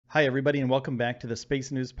Hi, everybody, and welcome back to the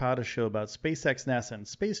Space News Pod, a show about SpaceX, NASA, and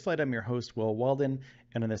spaceflight. I'm your host, Will Walden,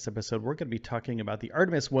 and in this episode, we're going to be talking about the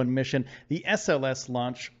Artemis I mission, the SLS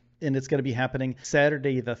launch, and it's going to be happening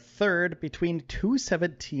Saturday the 3rd between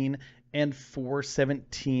 2:17 and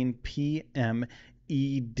 4:17 p.m.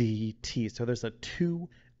 EDT. So there's a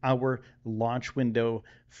 2-hour launch window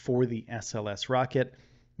for the SLS rocket.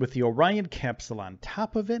 With the Orion capsule on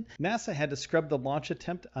top of it, NASA had to scrub the launch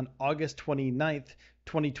attempt on August 29th,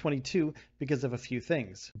 2022 because of a few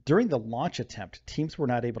things. During the launch attempt, teams were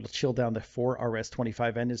not able to chill down the 4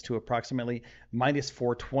 RS-25 engines to approximately minus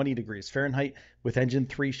 420 degrees Fahrenheit, with engine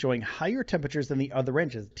 3 showing higher temperatures than the other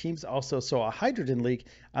engines. Teams also saw a hydrogen leak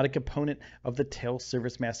on a component of the tail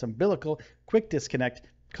service mass umbilical quick disconnect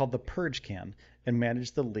called the purge can, and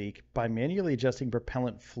managed the leak by manually adjusting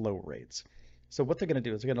propellant flow rates. So what they're going to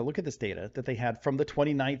do is they're going to look at this data that they had from the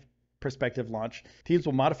 29th prospective launch. Teams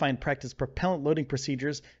will modify and practice propellant loading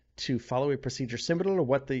procedures to follow a procedure similar to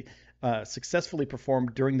what they successfully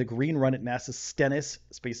performed during the green run at NASA's Stennis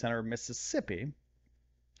Space Center, Mississippi.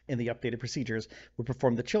 In the updated procedures, will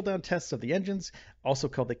perform the chill down tests of the engines, also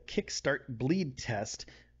called the kickstart bleed test,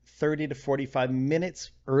 30 to 45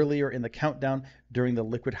 minutes earlier in the countdown during the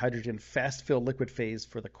liquid hydrogen fast fill liquid phase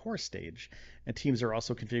for the core stage. And teams are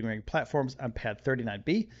also configuring platforms on pad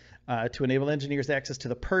 39B to enable engineers access to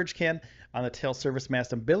the purge can on the tail service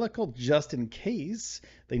mast umbilical, just in case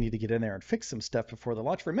they need to get in there and fix some stuff before the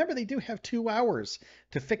launch. Remember, they do have 2 hours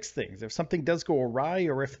to fix things. If something does go awry,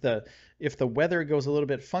 or if the weather goes a little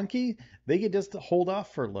bit funky, they can just hold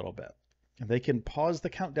off for a little bit. And they can pause the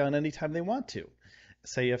countdown anytime they want to.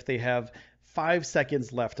 Say if they have 5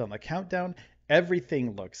 seconds left on the countdown,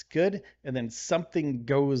 everything looks good, and then something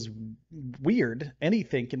goes weird,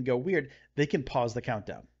 anything can go weird, they can pause the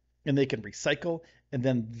countdown and they can recycle, and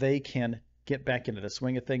then they can get back into the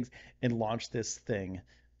swing of things and launch this thing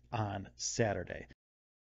on Saturday.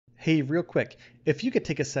 Hey, real quick, if you could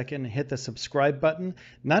take a second and hit the subscribe button,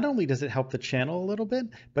 not only does it help the channel a little bit,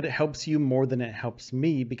 but it helps you more than it helps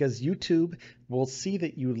me, because YouTube will see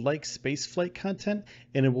that you like spaceflight content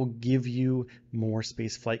and it will give you more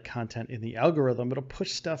spaceflight content in the algorithm. It'll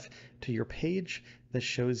push stuff to your page that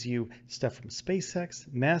shows you stuff from SpaceX,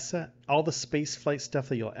 NASA, all the spaceflight stuff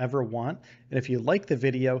that you'll ever want. And if you like the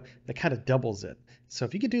video, that kind of doubles it. So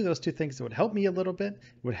if you could do those 2 things, it would help me a little bit,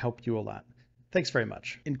 it would help you a lot. Thanks very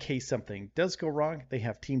much. In case something does go wrong, they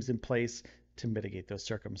have teams in place to mitigate those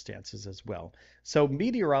circumstances as well. So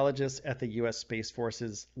meteorologists at the U.S. Space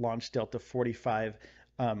Force's Launch Delta 45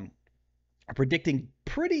 are predicting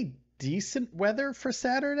pretty decent weather for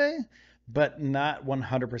Saturday, but not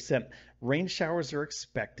 100%. Rain showers are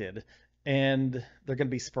expected, and they're going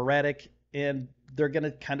to be sporadic, and they're going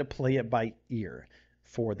to kind of play it by ear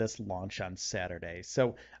for this launch on Saturday.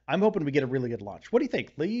 So I'm hoping we get a really good launch. What do you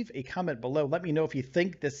think? Leave a comment below. Let me know if you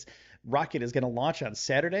think this rocket is going to launch on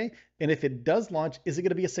Saturday. And if it does launch, is it going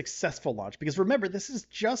to be a successful launch? Because remember, this is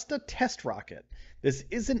just a test rocket. This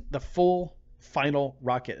isn't the full final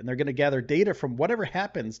rocket. And they're going to gather data from whatever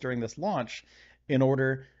happens during this launch in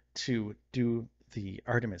order to do the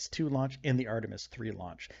Artemis II launch and the Artemis III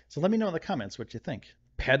launch. So let me know in the comments what you think.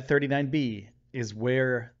 Pad 39B is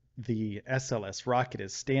where the SLS rocket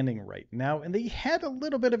is standing right now, and they had a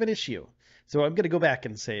little bit of an issue. So I'm going to go back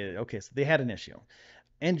and say, okay, so they had an issue.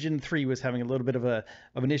 Engine 3 was having a little bit of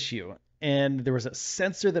an issue, and there was a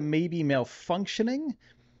sensor that may be malfunctioning,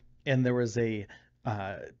 and there was a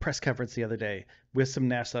press conference the other day with some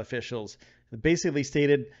NASA officials that basically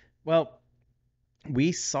stated, well,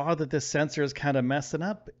 we saw that this sensor is kind of messing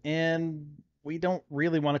up, and we don't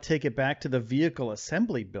really want to take it back to the vehicle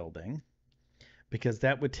assembly building, because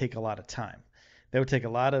that would take a lot of time. That would take a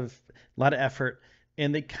lot of effort,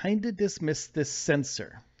 and they kind of dismissed this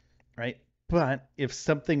sensor, right? But if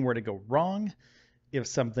something were to go wrong, if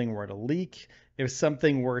something were to leak, if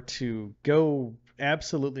something were to go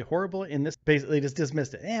absolutely horrible, and this basically just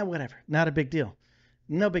dismissed it. Whatever, not a big deal.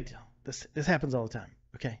 No big deal. This happens all the time,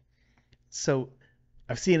 okay? So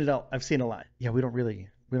I've seen it all. I've seen a lot. Yeah, we don't really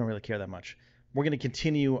care that much. We're going to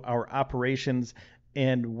continue our operations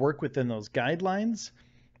and work within those guidelines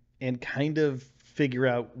and kind of figure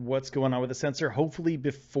out what's going on with the sensor, hopefully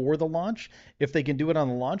before the launch, if they can do it on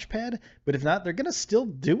the launch pad. But if not, they're going to still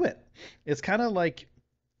do it. It's kind of like,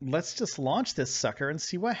 let's just launch this sucker and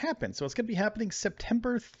see what happens. So it's going to be happening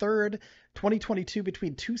September 3rd, 2022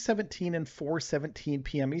 between 2:17 and 4:17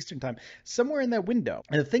 p.m. Eastern time, somewhere in that window.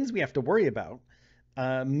 And the things we have to worry about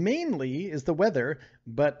mainly is the weather,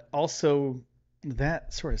 but also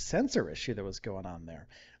that sort of sensor issue that was going on there.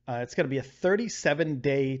 It's going to be a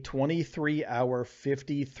 37-day, 23-hour,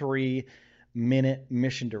 53 minute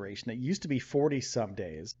mission duration. It used to be 40 some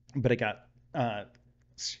days, but it got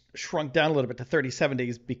shrunk down a little bit to 37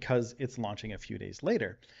 days because it's launching a few days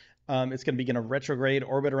later. It's going to begin a retrograde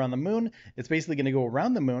orbit around the moon. It's basically going to go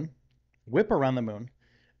around the moon, whip around the moon,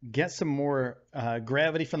 get some more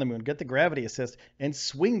gravity from the moon, get the gravity assist, and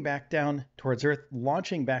swing back down towards Earth,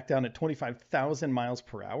 launching back down at 25,000 miles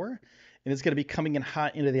per hour. And it's going to be coming in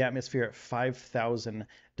hot into the atmosphere at 5,000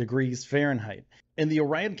 degrees Fahrenheit. And the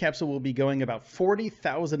Orion capsule will be going about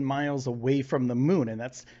 40,000 miles away from the moon, and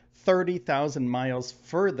that's 30,000 miles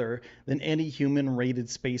further than any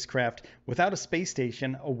human-rated spacecraft without a space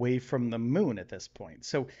station away from the moon at this point.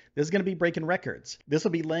 So this is going to be breaking records. This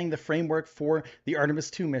will be laying the framework for the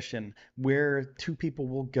Artemis II mission, where 2 people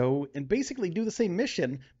will go and basically do the same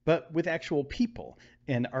mission, but with actual people.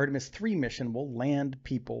 And Artemis III mission will land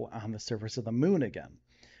people on the surface of the moon again.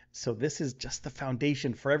 So this is just the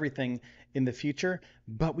foundation for everything in the future,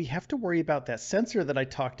 but we have to worry about that sensor that I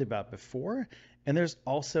talked about before. And there's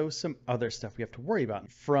also some other stuff we have to worry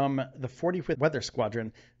about. From the 45th Weather Squadron,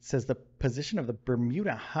 it says the position of the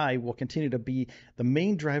Bermuda High will continue to be the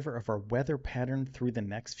main driver of our weather pattern through the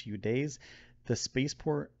next few days. The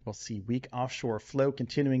spaceport will see weak offshore flow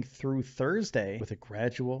continuing through Thursday with a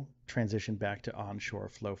gradual transition back to onshore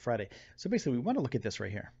flow Friday. So basically, we want to look at this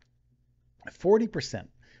right here. 40%.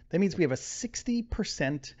 That means we have a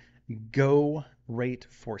 60% go rate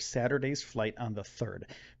for Saturday's flight on the 3rd.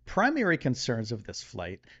 Primary concerns of this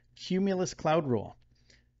flight: cumulus cloud rule,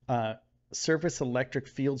 surface electric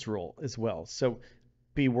fields rule as well. So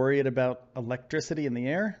be worried about electricity in the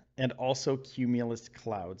air and also cumulus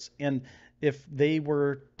clouds. And if they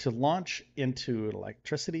were to launch into an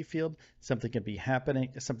electricity field, something can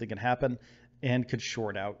happen and could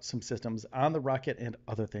short out some systems on the rocket, and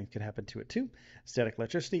other things could happen to it too. Static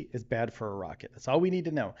electricity is bad for a rocket. That's all we need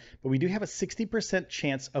to know. But we do have a 60%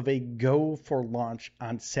 chance of a go for launch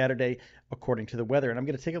on Saturday, according to the weather. And I'm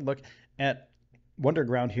going to take a look at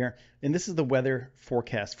Wonderground here. And this is the weather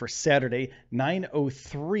forecast for Saturday,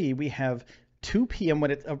 9:03. We have 2 p.m.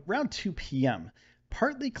 when it's around 2 p.m.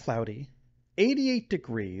 Partly cloudy, 88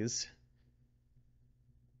 degrees,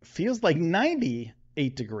 feels like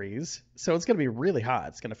 98 degrees. So it's going to be really hot.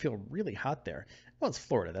 It's going to feel really hot there. Well, it's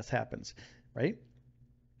Florida. That happens, right?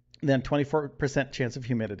 Then 24% chance of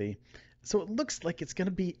humidity. So it looks like it's going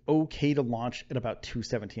to be okay to launch at about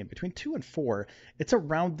 2:17. Between 2 and 4, it's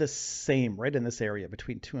around the same, right in this area,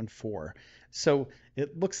 between 2 and 4. So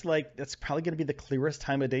it looks like that's probably going to be the clearest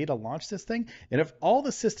time of day to launch this thing. And if all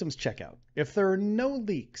the systems check out, if there are no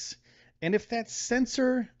leaks, and if that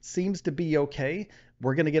sensor seems to be okay,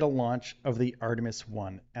 we're going to get a launch of the Artemis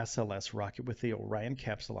I SLS rocket with the Orion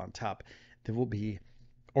capsule on top that will be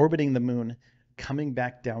orbiting the moon, coming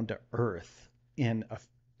back down to Earth in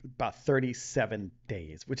about 37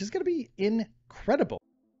 days, which is going to be incredible.